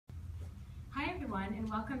everyone, and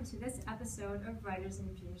welcome to this episode of Writers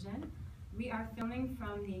Infusion. We are filming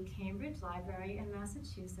from the Cambridge Library in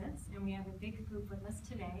Massachusetts, and we have a big group with us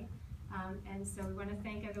today. And so we want to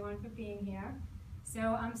thank everyone for being here. So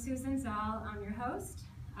I'm Susan Zoll, I'm your host.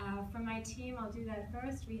 From my team, I'll do that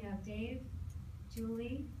first. We have Dave,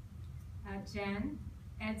 Julie, Jen.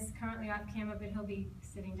 Ed's currently off camera, but he'll be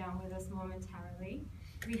sitting down with us momentarily.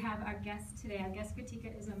 We have our guest today. Our guest critica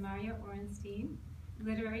is Amaryah Orenstein,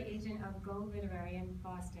 Literary Agent of Go Literary in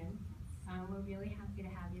Boston. We're really happy to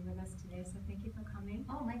have you with us today, so thank you for coming.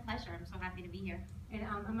 Oh, my pleasure. I'm so happy to be here. And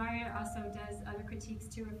Amaryah also does other critiques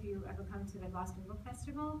too. If you ever come to the Boston Book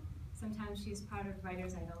Festival, sometimes she's part of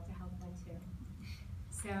Writers Idol to help them too.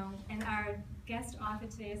 So, and our guest author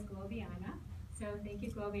today is Globiana. So thank you,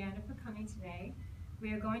 Globiana, for coming today.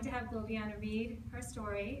 We are going to have Globiana read her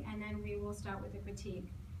story, and then we will start with the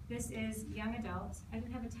critique. This is young adult. I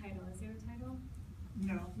didn't have a title. Is there a title?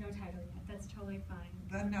 No. No title yet. That's totally fine.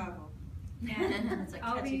 The novel. And It's like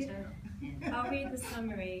I'll read the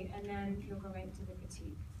summary, and then you'll go right into the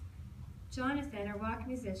critique. Jonathan, a rock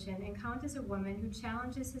musician, encounters a woman who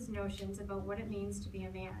challenges his notions about what it means to be a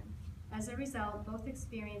man. As a result, both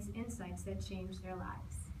experience insights that change their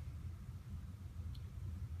lives.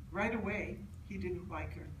 Right away, he didn't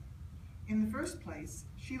like her. In the first place,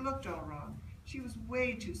 she looked all wrong. She was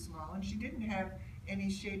way too small, and she didn't have any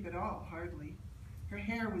shape at all, hardly. Her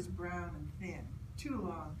hair was brown and thin, too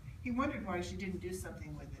long. He wondered why she didn't do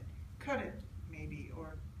something with it. Cut it, maybe,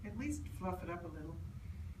 or at least fluff it up a little.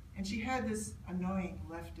 And she had this annoying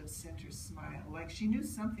left-of-center smile, like she knew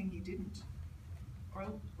something he didn't,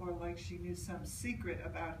 or like she knew some secret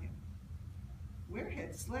about him. Where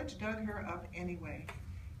had Sledge dug her up anyway?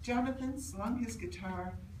 Jonathan slung his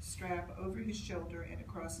guitar strap over his shoulder and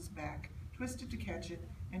across his back, twisted to catch it,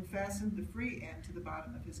 and fastened the free end to the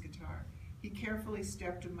bottom of his guitar. He carefully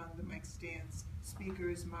stepped among the mic stands,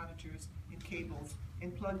 speakers, monitors, and cables,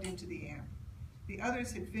 and plugged into the amp. The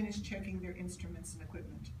others had finished checking their instruments and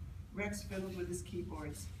equipment. Rex fiddled with his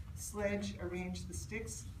keyboards. Sledge arranged the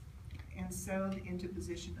sticks and settled into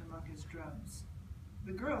position among his drums.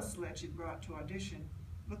 The girl Sledge had brought to audition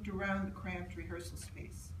looked around the cramped rehearsal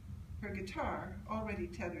space. Her guitar, already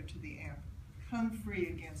tethered to the amp, hung free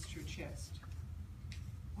against her chest.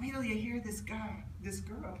 "Wait till you hear this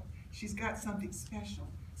girl. She's got something special."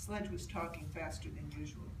 Sledge was talking faster than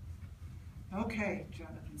usual. "Okay,"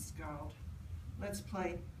 Jonathan scowled. "Let's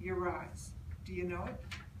play Your Eyes. Do you know it?"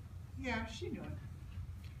 Yeah, she knew it.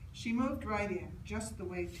 She moved right in, just the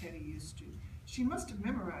way Teddy used to. She must have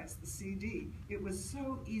memorized the CD. It was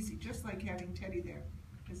so easy, just like having Teddy there,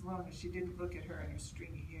 as long as she didn't look at her and her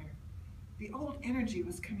stringy hair. The old energy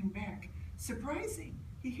was coming back. Surprising.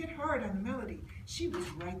 He hit hard on the melody. She was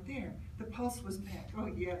right there. The pulse was back. Oh,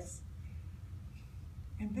 yes.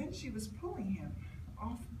 And then she was pulling him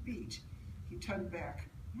off beat. He tugged back.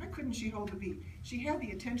 Why couldn't she hold the beat? She had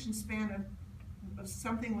the attention span of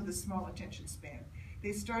something with a small attention span.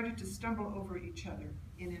 They started to stumble over each other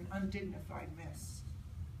in an undignified mess.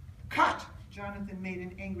 "Cut!" Jonathan made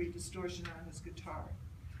an angry distortion on his guitar.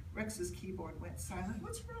 Rex's keyboard went silent.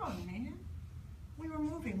 "What's wrong, man?" "We were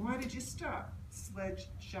moving. Why did you stop?" Sledge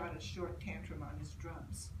shot a short tantrum on his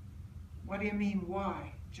drums. "What do you mean,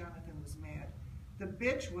 why?" Jonathan was mad. "The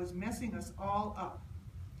bitch was messing us all up."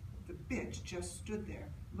 The bitch just stood there,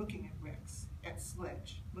 looking at Rex, at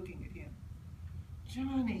Sledge, looking at him.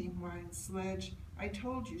 "Johnny," whined Sledge, "I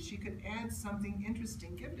told you she could add something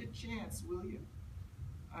interesting. Give it a chance, will you?"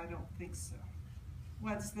 "I don't think so."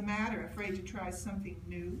 "What's the matter? Afraid to try something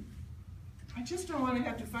new?" "I just don't want to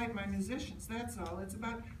have to fight my musicians, that's all. It's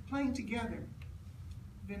about playing together."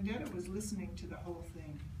 Vendetta was listening to the whole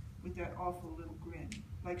thing with that awful little grin,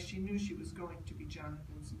 like she knew she was going to be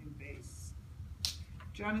Jonathan's new bass.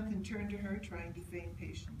 Jonathan turned to her, trying to feign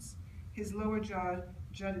patience. His lower jaw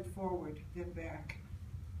jutted forward, then back.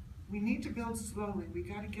 "We need to build slowly. We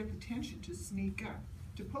got to get the tension to sneak up.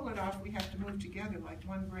 To pull it off, we have to move together like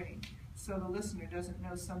one brain, so the listener doesn't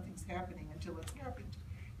know something's happening until it's happened.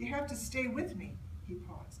 You have to stay with me." He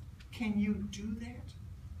paused. "Can you do that?"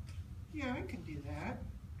 "Yeah, I can do that."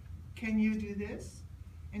 "Can you do this?"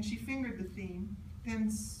 And she fingered the theme, then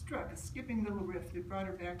struck a skipping little riff that brought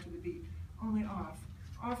her back to the beat, only off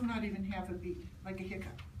not even half a beat, like a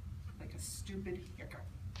hiccup, like a stupid hiccup.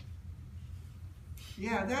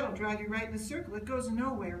 "Yeah, that'll drive you right in a circle. It goes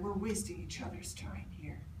nowhere. We're wasting each other's time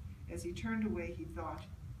here." As he turned away, he thought,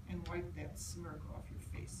 "And wipe that smirk off your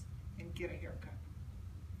face and get a haircut."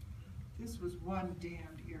 This was one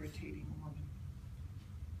damned irritating woman.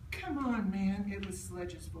 "Come on, man," it was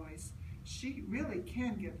Sledge's voice. "She really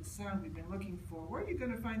can get the sound we've been looking for. Where are you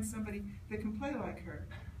going to find somebody that can play like her?"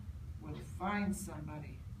 "We'll find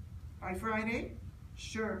somebody. By Friday?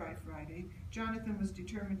 Sure, by Friday. Jonathan was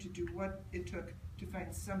determined to do what it took to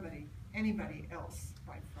find somebody, anybody else,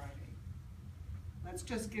 by Friday. Let's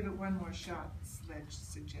just give it one more shot, Sledge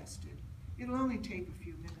suggested. It'll only take a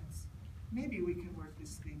few minutes. Maybe we can work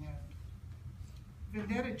this thing out.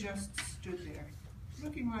 Vendetta just stood there,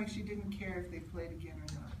 looking like she didn't care if they played again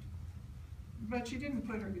or not. But she didn't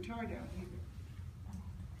put her guitar down either.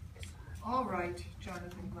 All right,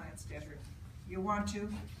 Jonathan glanced at her. You want to?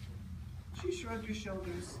 She shrugged her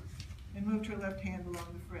shoulders and moved her left hand along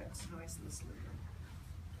the frets noiselessly.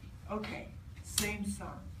 Okay, same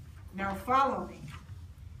song. Now follow me.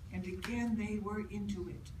 And again they were into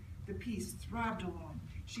it. The piece throbbed along.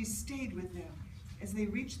 She stayed with them. As they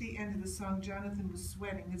reached the end of the song, Jonathan was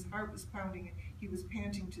sweating. His heart was pounding, and he was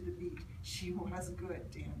panting to the beat. She was good,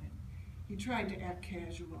 damn it. He tried to act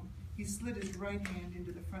casual. He slid his right hand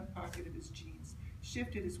into the front pocket of his jeans,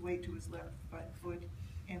 shifted his weight to his left foot,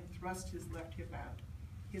 and thrust his left hip out.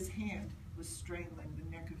 His hand was strangling the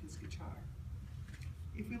neck of his guitar.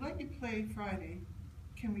 If we let you play Friday,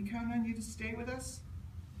 can we count on you to stay with us?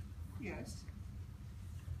 Yes.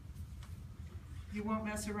 You won't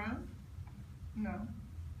mess around? No.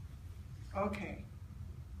 Okay.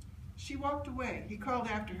 She walked away. He called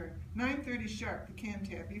after her. 9:30 sharp, the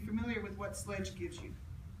cantab. Be familiar with what Sledge gives you.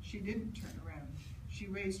 She didn't turn around. She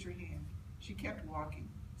raised her hand. She kept walking,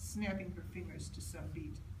 snapping her fingers to some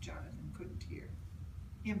beat Jonathan couldn't hear.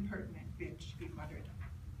 Impertinent bitch, he muttered.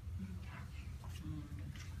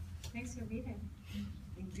 Thanks for reading.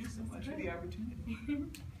 Thank you so much for the opportunity.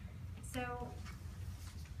 So,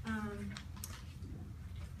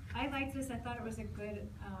 I liked this. I thought it was a good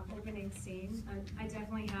opening scene. I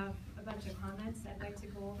definitely have a bunch of comments I'd like to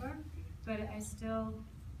go over, but I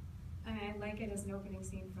like it as an opening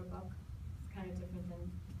scene for a book. It's kind of different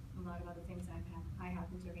than a lot of other things I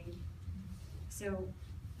happen to read. So,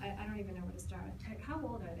 I don't even know where to start. How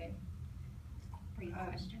old are they? Great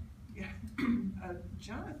question. Yeah.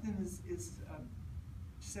 Jonathan is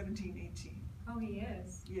 17, 18. Oh, he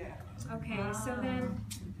is? Yeah. Okay, so then,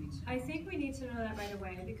 I think we need to know that right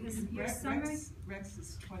away, because your summary... Rex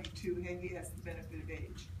is 22, and he has the benefit of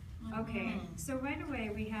age. Okay, so right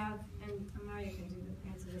away we have, and Amaryah can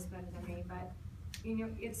answer this better than me, but, you know,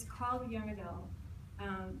 it's called Young Adult.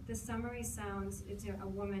 The summary sounds, it's a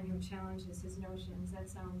woman who challenges his notions. That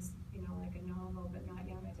sounds, you know, like a novel, but not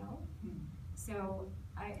young adult. So,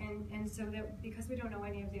 so that, because we don't know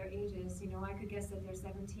any of their ages, you know, I could guess that they're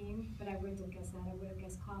 17, but I wouldn't have guessed that. I would have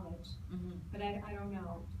guessed college. But I don't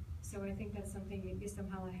know. So I think that's something you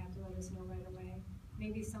somehow have to let us know right away.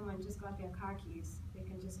 Maybe someone just got their car keys. They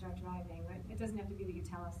can just start driving. Right? It doesn't have to be that you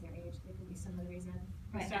tell us their age. There could be some other reason.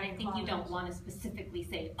 Right, and I think you don't want to specifically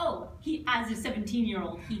say, oh, he, as a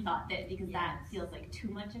 17-year-old, he thought that, because that feels like too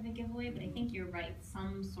much of a giveaway. But I think you're right,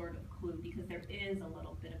 some sort of clue, because there is a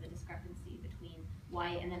little bit of a discrepancy between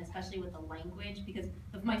YA, and then especially with the language, because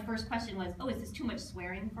my first question was, oh, is this too much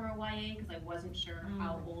swearing for a YA? Because I wasn't sure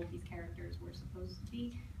how old these characters were supposed to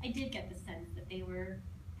be. I did get the sense that they were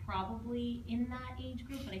probably in that age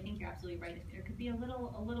group, but I think you're absolutely right. If there could be a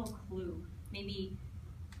little clue, maybe,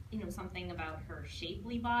 you know, something about her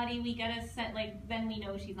shapely body, we get a set, like, then we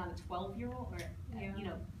know she's not a 12-year-old, or, you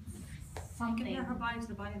know, something. Compare her body to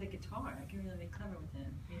the body of the guitar. I can really be clever with the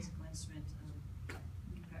musical instrument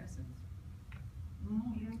comparisons.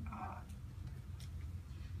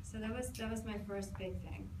 So that was my first big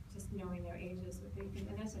thing, just knowing their ages.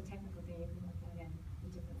 And that's a technical thing, you can look that in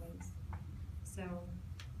different ways. So,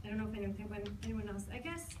 I don't know if anyone else, I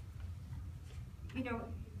guess, you know,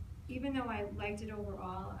 even though I liked it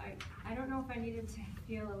overall, I don't know if I needed to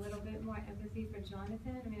feel a little bit more empathy for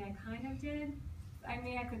Jonathan. I mean, I kind of did. I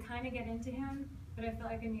mean, I could kind of get into him, but I felt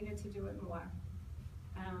like I needed to do it more.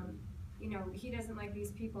 You know, he doesn't like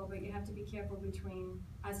these people, but you have to be careful between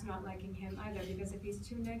us not liking him either, because if he's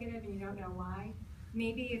too negative and you don't know why,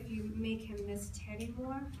 maybe if you make him miss Teddy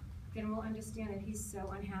more, then we'll understand that he's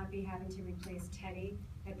so unhappy having to replace Teddy,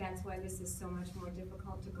 that's why this is so much more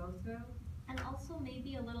difficult to go through. And also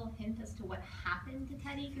maybe a little hint as to what happened to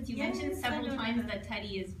Teddy, because you mentioned several times that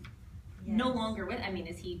Teddy is no longer with. I mean,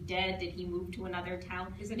 is he dead? Did he move to another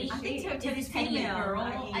town? Is it I think so. Is Teddy a girl?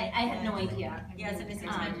 I had no idea. Yes, and is it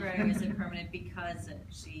temporary or is it permanent because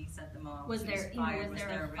she set them off? Was there, was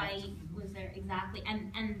there a fight? Was there, exactly,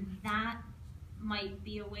 and that might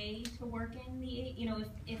be a way to work in the, you know,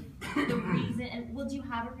 if the reason, and well, do you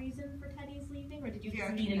have a reason for Teddy's leaving, or did you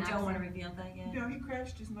just need an You don't want to reveal that yet? No, he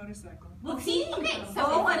crashed his motorcycle. Well, see, okay,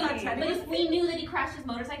 so but if we knew that he crashed his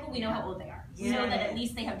motorcycle, we know how old they are. We know that at Yes.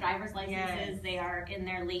 least they have driver's licenses, Yes. they are in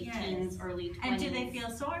their late Yes. teens, early 20s. And do they feel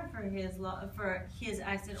sorry for his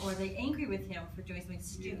accident, or are they angry with him for doing something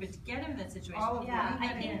stupid to get him in that situation? All of Yeah, that.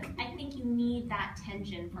 I think you need that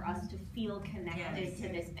tension for us to feel connected Yes. to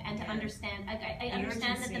this and to Yes. understand. I The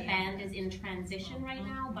understand that the urgency. band is in transition right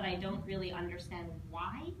now, but I don't really understand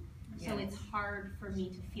why. So Yes. it's hard for me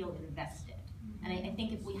to feel invested. And I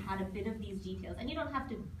think if we had a bit of these details, and you don't have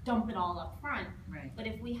to dump it all up front, Right. but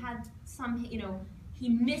if we had some, he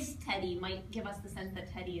missed Teddy might give us the sense that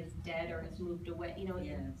Teddy is dead or has moved away.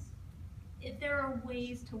 Yes. If there are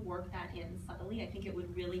ways to work that in subtly, I think it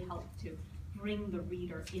would really help to bring the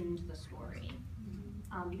reader into the story.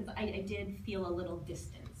 Because I did feel a little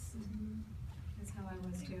distance. That's how I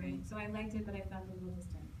was I too. agree. So I liked it, but I felt a little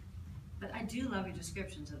distant. But I do love your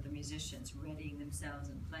descriptions of the musicians readying themselves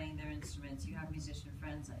and playing their instruments. You have musician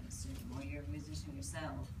friends, I assume, or you're a musician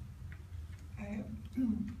yourself.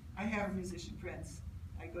 I have musician friends.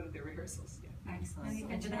 I go to their rehearsals, yeah. Excellent.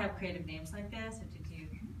 think And do they that's have creative names like this, or did you?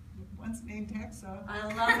 One's named Hacksaw. I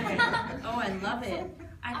love it. Oh, I love it.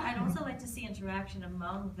 I'd also like to see interaction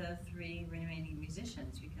among the three remaining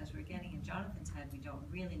musicians, because we're getting in Jonathan's head, we don't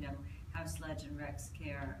really know how Sledge and Rex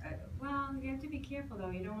care. Well, you have to be careful though.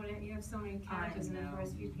 You don't want to. You have so many characters in the know.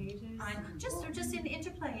 first few pages. Just in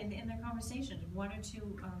interplay in their conversations, one or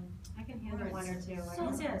two. I can handle one or two. I So-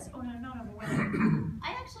 don't know. Yes. Oh no.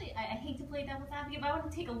 I hate to play devil's advocate, but I want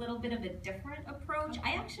to take a little bit of a different approach.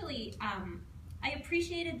 I actually, I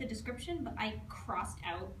appreciated the description, but I crossed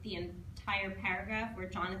out the entire paragraph where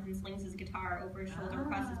Jonathan slings his guitar over his shoulder,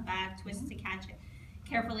 across his back, twists to catch it,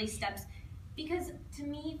 carefully steps. Because to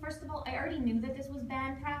me, first of all, I already knew that this was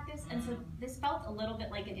band practice, and so this felt a little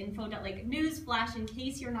bit like an info dump, like news flash in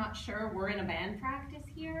case you're not sure, we're in a band practice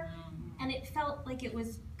here. And it felt like it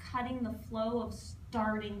was cutting the flow of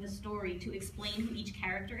starting the story to explain who each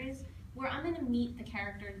character is, where I'm going to meet the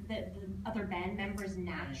character, the other band members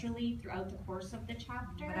naturally throughout the course of the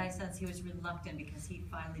chapter. But I sense he was reluctant because he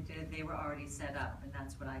finally did it. They were already set up, and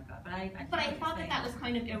that's what I got. But I thought that was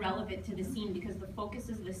kind of irrelevant to the scene because the focus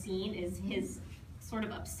of the scene is his sort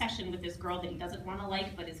of obsession with this girl that he doesn't want to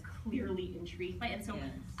like but is clearly intrigued by. And so Yes.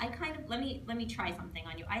 I kind of, let me try something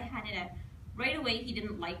on you. I had it at, right away he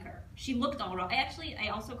didn't like her. She looked all wrong. I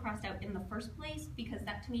also crossed out in the first place because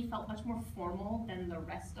that to me felt much more formal than the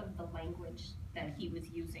rest of the language that he was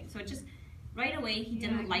using. So it just, right away he Yeah, I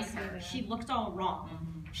didn't can like see her. that. She looked all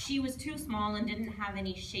wrong. She was too small and didn't have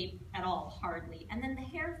any shape at all, hardly. And then the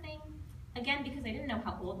hair thing, again, because I didn't know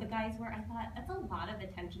how old the guys were, I thought that's a lot of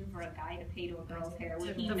attention for a guy to pay to a girl's hair.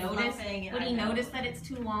 Would he The notice? fluffing, Would I he know. notice that it's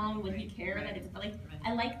too long? Would he care Right. that it's like?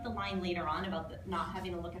 I liked the line later on about not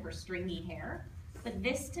having to look at her stringy hair, but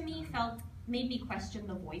this to me made me question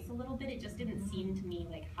the voice a little bit. It just didn't seem to me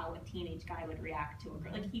like how a teenage guy would react to a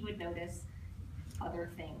girl. Like he would notice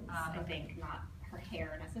other things, I think, not her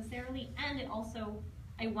hair necessarily. And it also,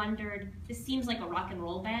 I wondered, this seems like a rock and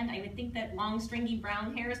roll band. I would think that long stringy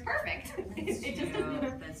brown hair is perfect. It just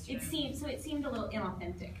doesn't. That's true. It seemed a little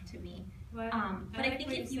inauthentic to me. But, But I like think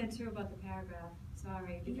what if you you said too about the paragraph.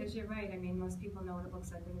 Sorry, because you're right. I mean, most people know what it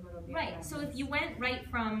looks like when you go to a band Right, practice. so if you went right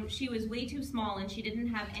from she was way too small and she didn't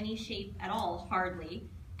have any shape at all, hardly,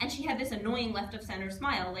 and she had this annoying left of center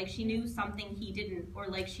smile, like she knew something he didn't, or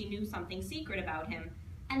like she knew something secret about him,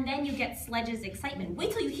 and then you get Sledge's excitement.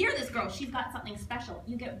 Wait till you hear this girl, she's got something special.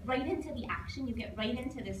 You get right into the action, you get right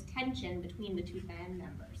into this tension between the two band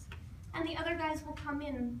members. And the other guys will come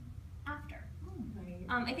in after. Right.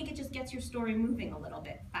 I think it just gets your story moving a little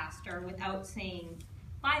bit faster without saying,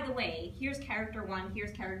 by the way, here's character 1,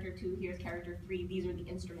 here's character 2, here's character 3, these are the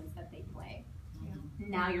instruments that they play. Yeah.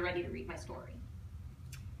 Now you're ready to read my story.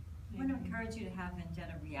 I want to encourage you to have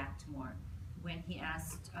Vendetta react more when he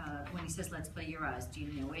asked, when he says, "Let's play your eyes." Do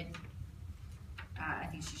you know it? I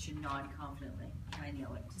think she should nod confidently. I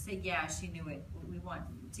know it. To say, "Yeah, she knew it." We want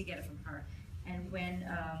to get it from her. And when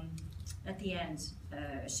at the end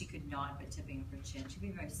she could nod by tipping of her chin, she'd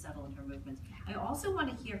be very subtle in her movements. I also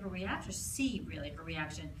want to hear her reaction, see really her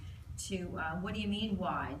reaction to what do you mean?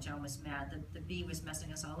 Why? John was mad. The bee was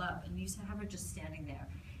messing us all up, and you have her just standing there.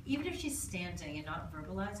 Even if she's standing and not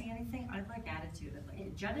verbalizing anything, I'd like attitude. I'd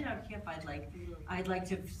like jut it out hip. I'd like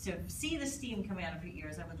to see the steam coming out of her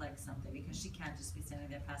ears. I would like something because she can't just be standing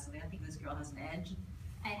there passively. I think this girl has an edge.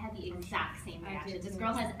 I had the exact same I reaction. did This too.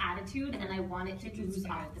 girl has attitude and I want it to ooze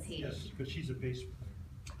off the Yes, page. because she's a bass player.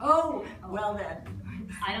 Oh, well then.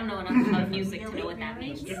 I don't know enough about music to know what that Really?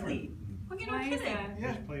 means. Really? Well, you're not Why is kidding. that?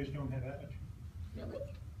 Yeah. Bass players don't have attitude. Really?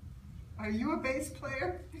 Are you a bass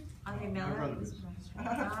player? brother is.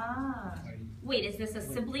 Ah. Wait, is this a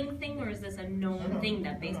sibling thing or is this a known thing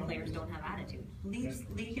that bass players don't have attitude? Lead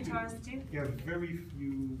guitarist too? You have very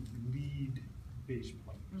few lead bass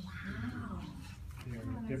players. Wow.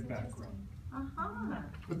 Their background.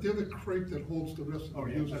 But they're the crate that holds the rest of the Oh,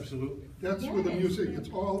 yeah, music. absolutely. That's where the Yes. music, it's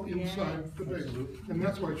all inside Yes. the bass. Absolutely. And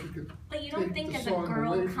that's why she could But you don't take think the as a song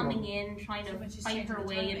girl away coming from. in, trying So to when she's fight changing her the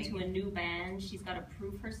way timing. into a new band, she's got to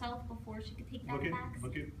prove herself before she could take that back?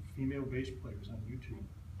 Look at female bass players on YouTube.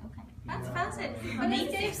 Okay. That's Yeah. fascinating. But as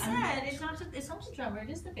Amazing. Dave said, it's not the drummer, it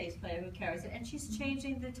is the bass player who carries it, and she's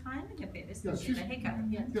changing the timing a bit, Yeah, isn't she? she's- The hiccup.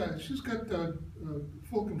 Yeah, she's got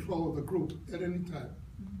full control of the group at any time.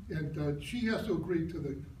 And she has to agree to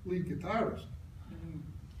the lead guitarist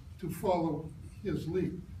to follow his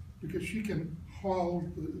lead, because she can haul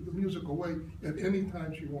the music away at any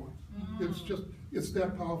time she wants. It's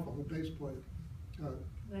that powerful, the bass player.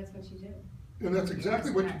 That's what you did. And that's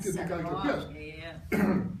exactly what she did in Guy Yes.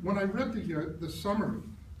 Yeah. When I read the summary,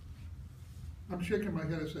 I'm shaking my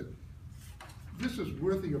head, I said, this is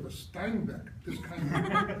worthy of a Steinbeck, this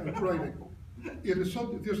kind of writing. It is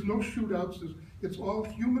so, there's no shootouts, it's all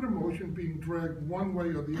human emotion being dragged one way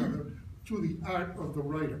or the other through the art of the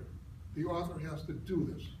writer. The author has to do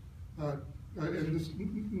this. And there's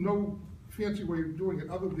no fancy way of doing it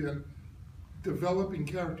other than developing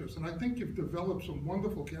characters. And I think you've developed some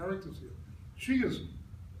wonderful characters here. She is,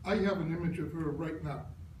 I have an image of her right now.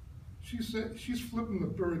 She's flipping the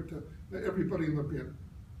bird to everybody in the band.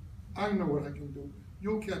 I know what I can do.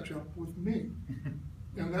 You'll catch up with me.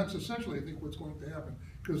 And that's essentially, I think, what's going to happen.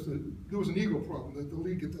 Because there was an ego problem.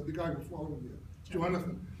 The guy we're following here,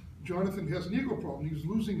 Jonathan. Jonathan has an ego problem. He's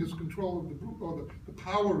losing his control of the group, or the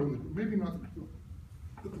power in the group. Maybe not the group,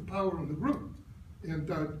 but the power in the group. And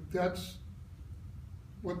that's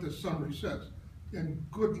what this summary says. And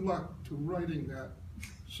good luck to writing that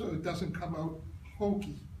so it doesn't come out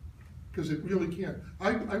hokey, because it really can't.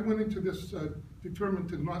 I went into this determined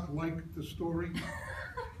to not like the story.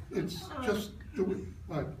 It's just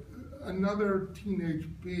another teenage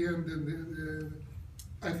band, and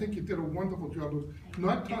I think you did a wonderful job of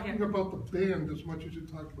not talking about the band as much as you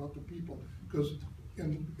talked about the people, because,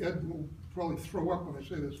 and Ed will probably throw up when I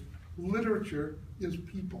say this, literature is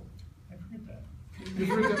people. I've heard that. You've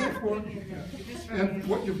heard that before? And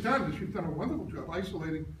what you've done is you've done a wonderful job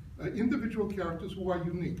isolating individual characters who are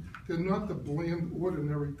unique. They're not the bland,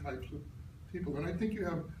 ordinary types of people. And I think you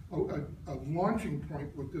have a launching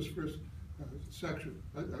point with this first section.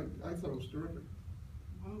 I thought it was terrific.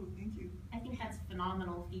 Whoa, thank you. I think that's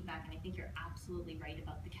phenomenal feedback, and I think you're absolutely right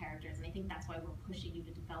about the characters, and I think that's why we're pushing you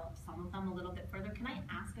to develop some of them a little bit further. Can I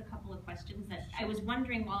ask a couple of questions that I was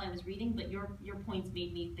wondering while I was reading, but your points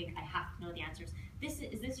made me think I have to know the answers. Is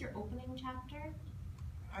this your opening chapter?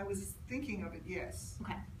 I was thinking of it, yes.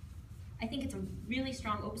 Okay. I think it's a really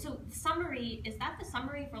strong, so summary, is that the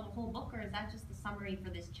summary for the whole book, or is that just the summary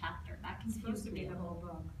for this chapter? That It's supposed confused to be me a the whole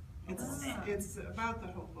little. book. It's about the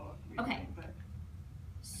whole book, really, Okay. but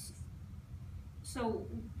So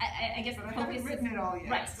I guess the I focus haven't written it all yet.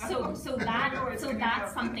 right. So I know it's gonna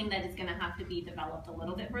that's come. something that is going to have to be developed a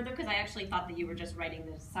little bit further, because I actually thought that you were just writing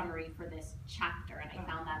the summary for this chapter, and I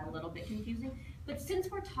found that a little bit confusing. But since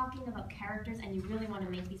we're talking about characters and you really want to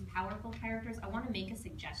make these powerful characters, I want to make a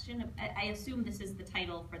suggestion. I assume this is the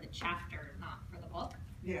title for the chapter, not for the book.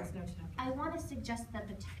 Yeah. There's no chapter. I want to suggest that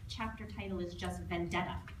the chapter title is just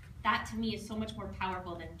Vendetta. That to me is so much more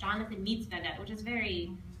powerful than Jonathan Meets Vendetta, which is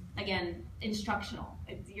very, again, instructional.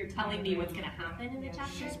 You're telling me what's going to happen in the Yeah.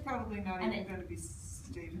 chapter. She's probably not And even it- going to be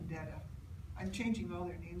Stay Vendetta. I'm changing all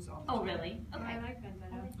their names all the Oh, time. really? Oh, Okay. I like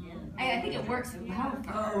Vendetta. I think it works well.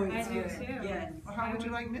 Oh, I it's do good. too. Yes. Well, how would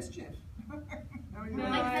you like Mischief? How would you No, I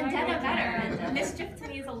like- like I like Vendetta Vendetta. better. Mischief to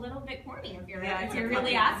me is a little bit corny if you're, Yeah, if it's you're a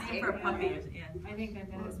really puppy. asking. For a puppy, yeah. I think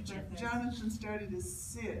Vendetta's perfect. Jonathan started as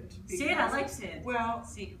Sid. Sid, I because- like Sid. Well,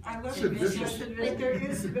 Sid. I love Sid it, Vicious. but there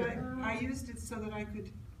is, but I used it so that I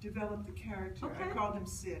could develop the character. I Okay. called him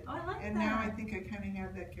Sid. Oh, I like And now I that. think I kind of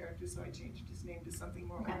have that character, so I changed his name to something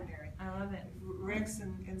more Okay. ordinary. I love it. Rex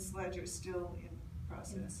and Sledge are still in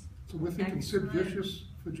process. So we're thinking Sid Excellent. Vicious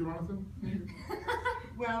for Jonathan?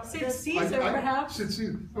 Well, Sid that's- Caesar, perhaps?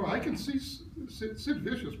 No, I can see Sid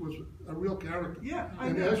Vicious was a real character. yeah, I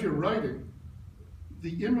And know. as you're writing,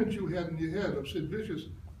 the image you had in your head of Sid Vicious,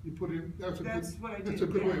 you put in, That's what I did. that's a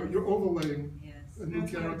good way, yeah. you're overlaying Yes. a new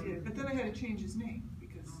That's what I character. did. But then I had to change his name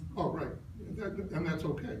because Oh, right, and that's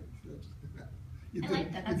okay. You I did-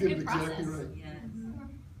 like that. That's you a did good exactly process. right. Yes.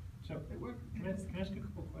 So, it worked. can I ask a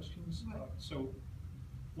couple of questions? Right. So,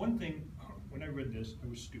 one thing, when I read this, I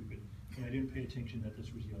was stupid, and I didn't pay attention that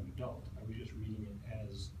this was young adult. I was just reading it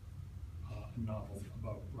as a novel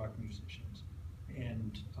about rock musicians,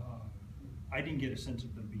 and I didn't get a sense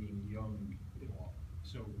of them being young at all.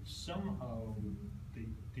 So somehow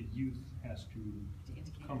the youth has to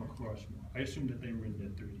indicate come that. across more. I assumed that they were in their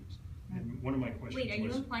 30s. And one of my questions Wait, are you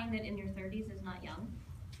was, implying that in your 30s is not young?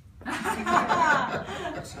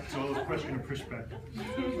 it's all a question of perspective.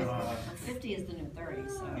 50 is the new 30,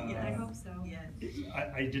 so. Yeah, I hope so.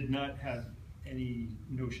 I did not have any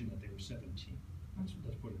notion that they were 17. Let's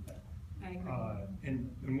put it that way. I agree.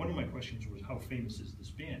 And one of my questions was, how famous is this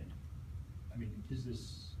band? I mean, is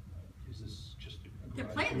this just a They're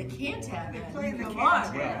garage playing the band or- cantab. They're playing the Come cantab,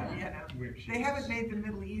 on. Well, you know. which They is- haven't made the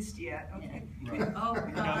Middle East yet, okay? Right. Oh,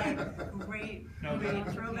 God, great, Now- great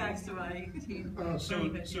throwbacks to my teen.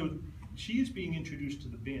 So she is being introduced to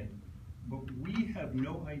the band, but we have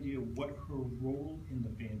no idea what her role in the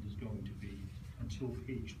band is going to be until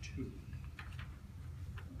page 2.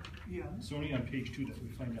 Yeah. It's only on page 2 that we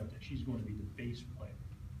find out that she's going to be the bass player,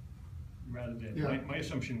 rather than, Yeah. my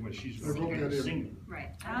assumption was she's I wrote going to that be in. singing.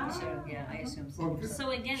 Right. So, yeah, I assume so. Well,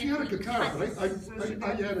 So again, she if had a we guitar, cut- but So should I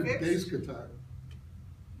that be added fixed? bass guitar.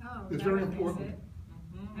 Oh, It's that very would fix important. it.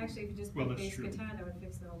 Actually, if you just Well, put that's bass true. guitar, that would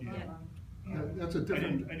fix the whole Yeah. problem. That's a I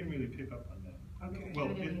different, didn't really pick up on that. Okay. Well,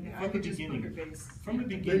 I didn't either. I from the could just put her beginning, bass. from the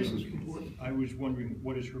bass is beginning, important. I was wondering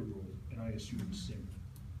what is her role, and I assumed singer.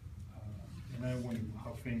 And I wondered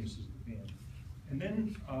how famous is the band. And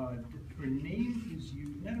then her name is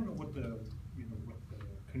used, and I don't know what the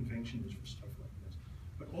convention is for stuff like this,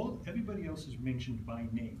 but everybody else is mentioned by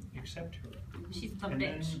name except her. She's the And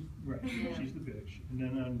then- bitch. Right, Yeah. she's the bitch. And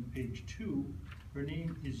then on page 2, her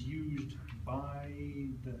name is used by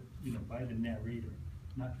the narrator,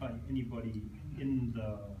 not by anybody in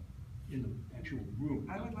the actual room.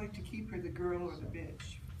 I would like to keep her the girl or the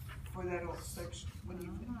bitch for that whole section. What do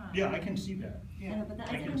you think? Yeah, I can see that. Yeah, but I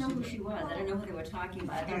I didn't can know see who that. she was. I didn't know who they were talking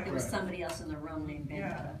about. I thought there was Right. somebody else in the room named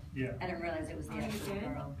Vendetta. Yeah. I didn't realize it was the Oh, you actual did?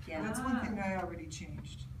 girl. Yeah. That's one thing I already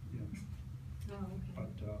changed. Yeah. Oh,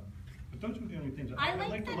 okay. But those were the only things. I I like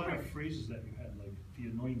liked a that lot her- of phrases that you had, like the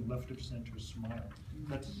annoying left of center smile.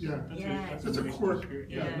 That's Yes. it's a nice quirk, spirit.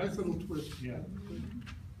 yeah, nice little twist. Yeah.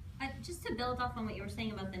 Just to build off on what you were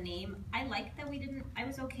saying about the name, I like that I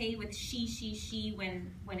was okay with she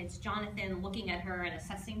when it's Jonathan looking at her and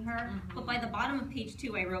assessing her. But by the bottom of page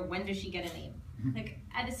 2, I wrote, when does she get a name? Like,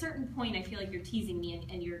 at a certain point, I feel like you're teasing me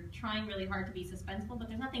and you're trying really hard to be suspenseful, but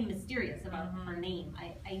there's nothing mysterious about her name.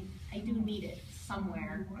 I do need it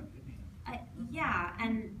somewhere. Yeah,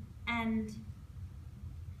 and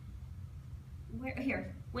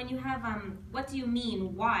when you have what do you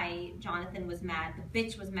mean why Jonathan was mad, the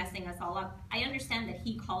bitch was messing us all up, I understand that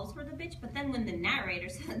he calls her the bitch, but then when the narrator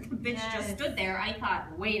said the bitch just stood there, I thought,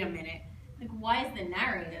 wait a minute, like, why is the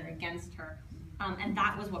narrator against her? And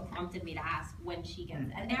that was what prompted me to ask when she gets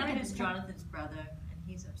The I think narrator's it's Jonathan's brother, and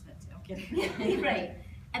he's upset too. I'm kidding. right.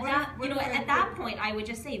 At What that, if- what you know, if I at that put- point, I would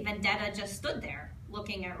just say Vendetta just stood there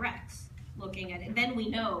looking at Rex, looking at it. Then we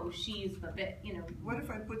know she's the bit, you know. What if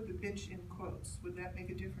I put the bitch in quotes? Would that make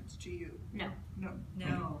a difference to you? No, No.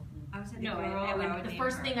 No, I would say the no. girl. I would would. The name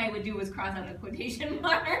first her. thing I would do was cross out the quotation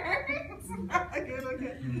marks. Okay.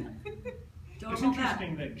 Don't It's hold back.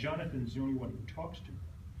 interesting that Jonathan's the only one who talks to her.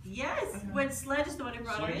 Yes, when Sledge is the one who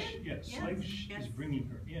brought her Sledge, in. yeah, Yes, Sledge yes. is bringing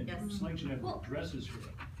her in. Yes. Sledge never Well- addresses her.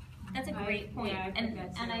 That's a great point. Yeah, I think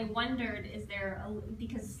that's and it. I wondered, is there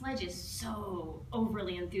because Sledge is so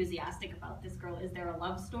overly enthusiastic about this girl? Is there a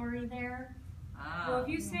love story there? Well, if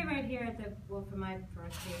you say right here for my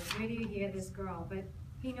first page, where do you hear this girl? But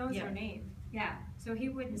he knows Yeah. her name, Yeah. so he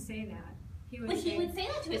wouldn't say that. He would But say, he would say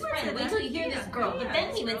that to his He would friend. say Wait that. till you hear this Yeah. girl. But Yeah,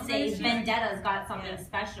 then he this would girl. say But isn't- Vendetta's got something Yeah.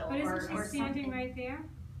 special, but or isn't she standing something. right there?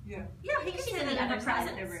 Yeah. Yeah, he can She's say in that the in other her side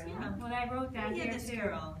of the presence. room. Yeah. Well, I wrote that Yeah, there this too.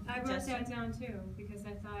 girl. I wrote Just- that down too, because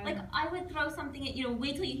I thought. Like, I would throw something at,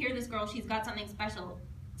 wait till you hear this girl, she's got something special.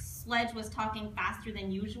 Sledge was talking faster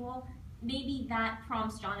than usual. Maybe that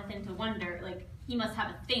prompts Jonathan to wonder, like, he must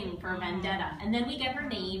have a thing for Vendetta. And then we get her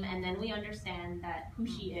name, and then we understand that who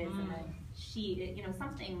she is, and that she,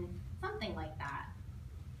 something like that.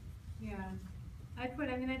 Yeah,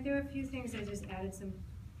 there were a few things I just added some,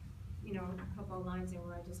 a couple of lines in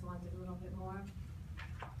where I just wanted a little bit more.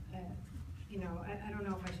 I don't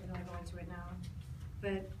know if I should really go into it now,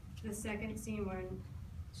 but the second scene when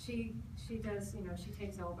she does, she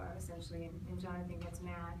takes over essentially, and Jonathan gets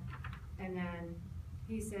mad, and then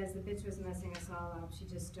he says the bitch was messing us all up. She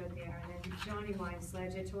just stood there, and then Johnny whines,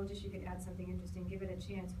 Sledge, I told you she could add something interesting. Give it a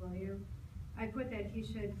chance, will you? I put that he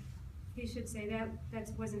should say that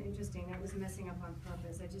wasn't interesting. That was messing up on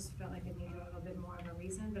purpose. I just felt like it needed a little bit more of a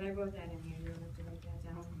reason, but I wrote that in here. You don't have to write that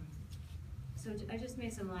down. So I just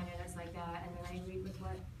made some line edits like that, and then I agreed with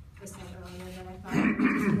what was said earlier, that I thought there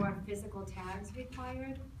was just more physical tags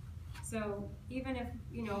required. So even if,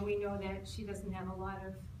 you know, we know that she doesn't have a lot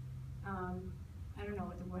of, I don't know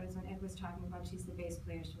what the word is when Ed was talking about, she's the bass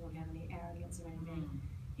player, she won't have any arrogance or anything.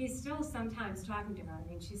 He's still sometimes talking to her, I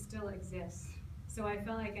mean, she still exists. So I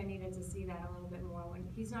felt like I needed to see that a little bit more when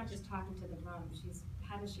he's not just talking to the drum,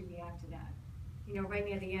 how does she react to that? You know, right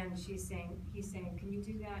near the end, he's saying, can you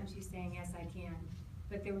do that? And she's saying, yes, I can.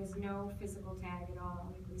 But there was no physical tag at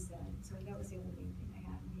all, like we said. So that was the only main thing I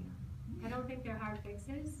had in here. I don't think they're hard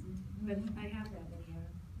fixes, but I have that in here.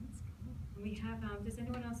 We have, does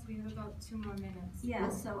anyone else, we have about 2 more minutes. Yeah,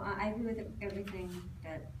 so I agree with everything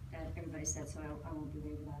that everybody said, so I won't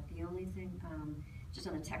belabor that. The only thing, just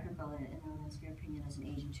on a technical, and I would ask your opinion as an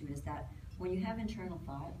agent too, is that when you have internal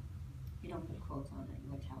thought, you don't put quotes on it,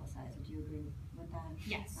 you italicize it. Do you agree with that?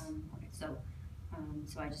 Yes. Okay, so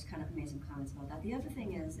I just kind of made some comments about that. The other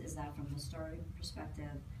thing is that from the story perspective,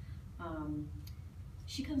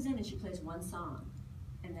 she comes in and she plays one song,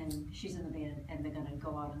 and then she's in the band, and they're gonna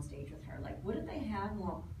go out on stage with her. Like, wouldn't they have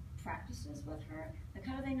more practices with her? Like,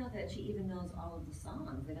 how do they know that she even knows all of the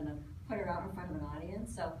songs? They're gonna put her out in front of an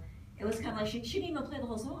audience. So it was kind of like she didn't even play the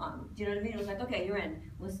whole song. Do you know what I mean? It was like, okay, you're in.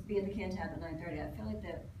 Let's be at the Cantab at 9:30. I feel like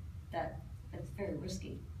that's very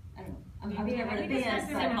risky. I don't know. I'm Maybe, never I in a think it's band,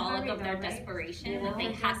 just but Symbolic of their right? desperation, You that know?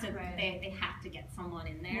 they have to, Right. they have to get someone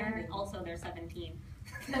in there. Maybe. Also, they're 17.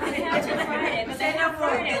 But they have to Friday. But they have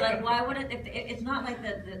Friday. Like, why would it? If it's not like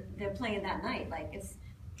they're playing that night. Like, it's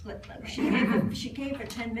like she came for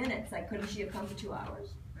 10 minutes. Like, couldn't she have come for 2 hours?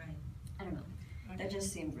 Right. I don't know. That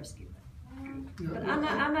just seemed risky. Yeah, But well,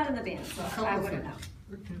 I'm not in the band, so a couple I of wouldn't know.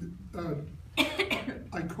 things.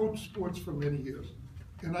 I coached sports for many years,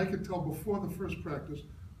 and I could tell before the first practice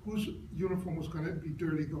whose uniform was going to be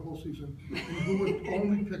dirty the whole season, and who would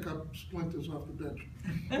only pick up splinters off the bench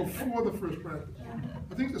before the first practice.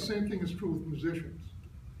 I think the same thing is true with musicians.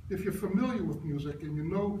 If you're familiar with music and you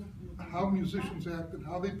know how musicians act and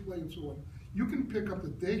how they play and so on, you can pick up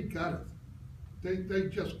that they got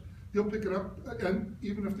it. They'll pick it up, and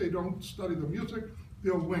even if they don't study the music,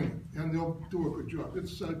 they'll wing it, and they'll do a good job.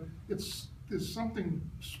 There's something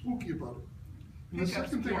spooky about it. And the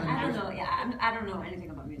second thing I don't know. Yeah, I don't know anything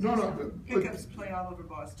about music. No, so- but Hiccups play all over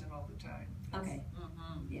Boston all the time. Okay.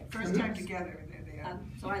 Mm-hmm. Yeah. First And time that's- together, there they are.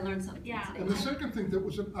 So I learned something Yeah. today. And the second thing that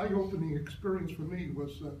was an eye-opening experience for me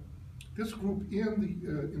was this group and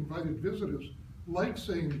the invited visitors like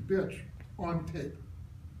saying bitch on tape.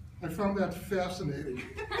 I found that fascinating.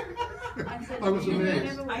 I was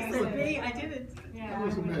amazed. I said B, I didn't. Yeah, I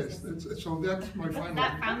was I amazed. So that's my final. Is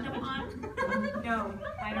that frowned upon? No,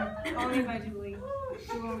 I don't, only by Julie.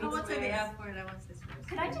 She won't I eat won't say the squares. F word, I won't say swears.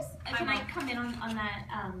 Could can I come in on that,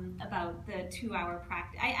 about the 2-hour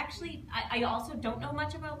practice? I also don't know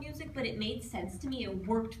much about music, but it made sense to me. It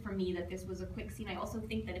worked for me that this was a quick scene. I also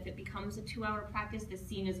think that if it becomes a 2-hour practice, this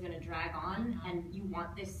scene is gonna drag on, and you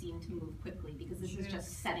want this scene to move quickly, because this is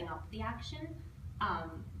just setting up the action.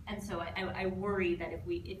 And so I worry that if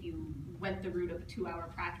you went the route of a 2-hour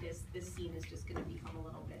practice, this scene is just gonna become a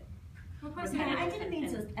little bit. Well, plus, Yeah, I I didn't mean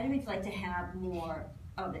to like to have more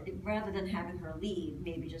of it, rather than having her leave,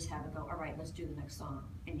 maybe just have it go, all right, let's do the next song,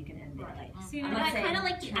 and you can end it. Like, See, I'm But not I saying kind of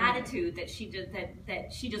like the turn it. attitude that she did,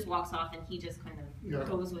 that she just walks off and he just kind of Yeah.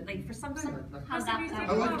 goes with, like, for some Plus, how if that you think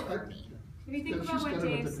I like- worked about- for me. If you think Yeah, about she's what got it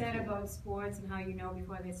Dave under said control. about sports and how you know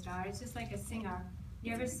before they start, it's just like a singer.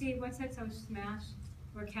 You ever see, what's that show, Smash,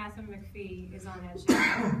 where Catherine McPhee is on that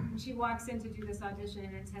show? And she walks in to do this audition,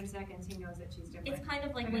 and in 10 seconds, he knows that she's different. It's kind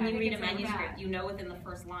of like I mean, when I you think read a it's like manuscript, that. you know within the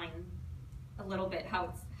first line a little bit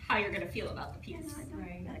how you're gonna feel about the piece.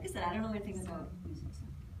 Right. Like I said, I don't know anything about music, so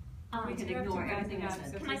We I can do have to ignore wrap everything it I up,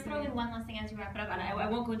 said. so Can I just throw say- in one last thing as you wrap it up? And I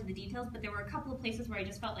won't go into the details, but there were a couple of places where I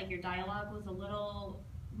just felt like your dialogue was a little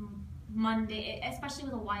mundane, especially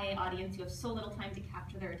with a YA audience. You have so little time to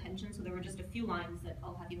capture their attention, so there were just a few lines that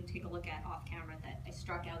I'll have you take a look at off camera that I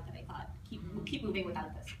struck out that I thought we'll keep moving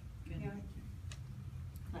without this. Yeah.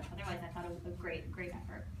 But otherwise, I thought it was a great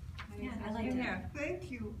effort. yeah, I liked it. Thank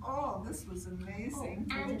you all, this was amazing.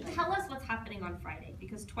 And tell us what's happening on Friday,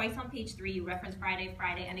 because twice on page 3 you reference Friday,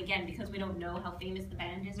 and again, because we don't know how famous the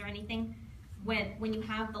band is or anything, when you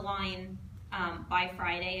have the line by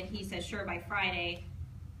Friday, and he says sure by Friday,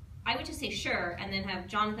 I would just say sure, and then have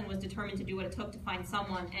Jonathan was determined to do what it took to find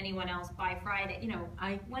anyone else by Friday. You know,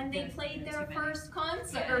 when they played their first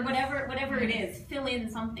concert or whatever it is, fill in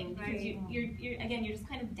something, because Right. you're just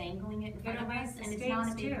kind of dangling it in front Gotta of write us, the and it's not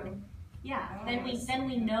a stakes, big too. thing. Yeah, Oh, then we I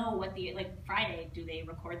see. know what Friday, do they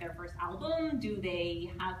record their first album? Do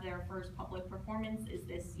they have their first public performance? Is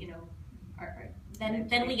this,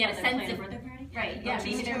 then we get a They're sense planning of, a birthday party? right, yeah, I'll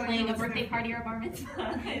maybe just they're tell playing you a it's birthday their- party or a bar mitzvah.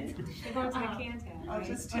 They're going to the cantab, I'll right?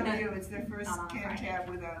 just tell you, it's their first Not on Friday. cantab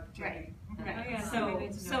without Jenny. Right. Oh, yeah, So, maybe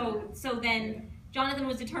it's not. so then Jonathan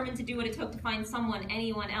was determined to do what it took to find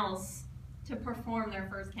anyone else, to perform their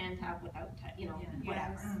first cantab without, whatever,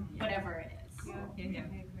 Yes. whatever it is. Yeah, Yeah.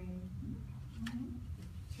 I agree.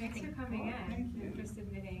 Thanks for coming in, Thank you. for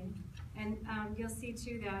submitting. And you'll see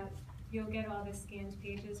too that you'll get all the scanned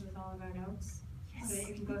pages with all of our notes, so that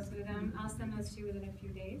you can go through them. I'll send those to you within a few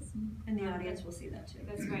days. And the audience will see that too.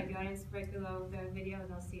 That's right, the audience right below the video,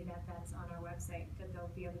 they'll see that that's on our website, that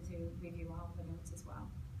they'll be able to review all the notes as well.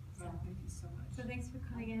 So, Well, thank you so much. so thanks for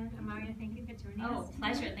coming in, Amaryah, thank you for joining Oh, us.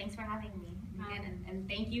 pleasure, thanks for having me again, and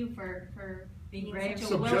thank you for being brave. such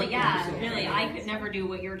a Subjective willing, yeah, yourself. really, I could never do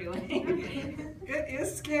what you're doing. It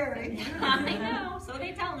is scary. I know, so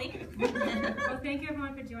they tell me. Well, thank you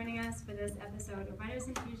everyone for joining us for this episode of Writers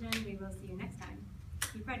Infusion. We will see you next time.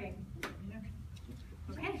 Keep writing.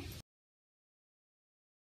 Okay.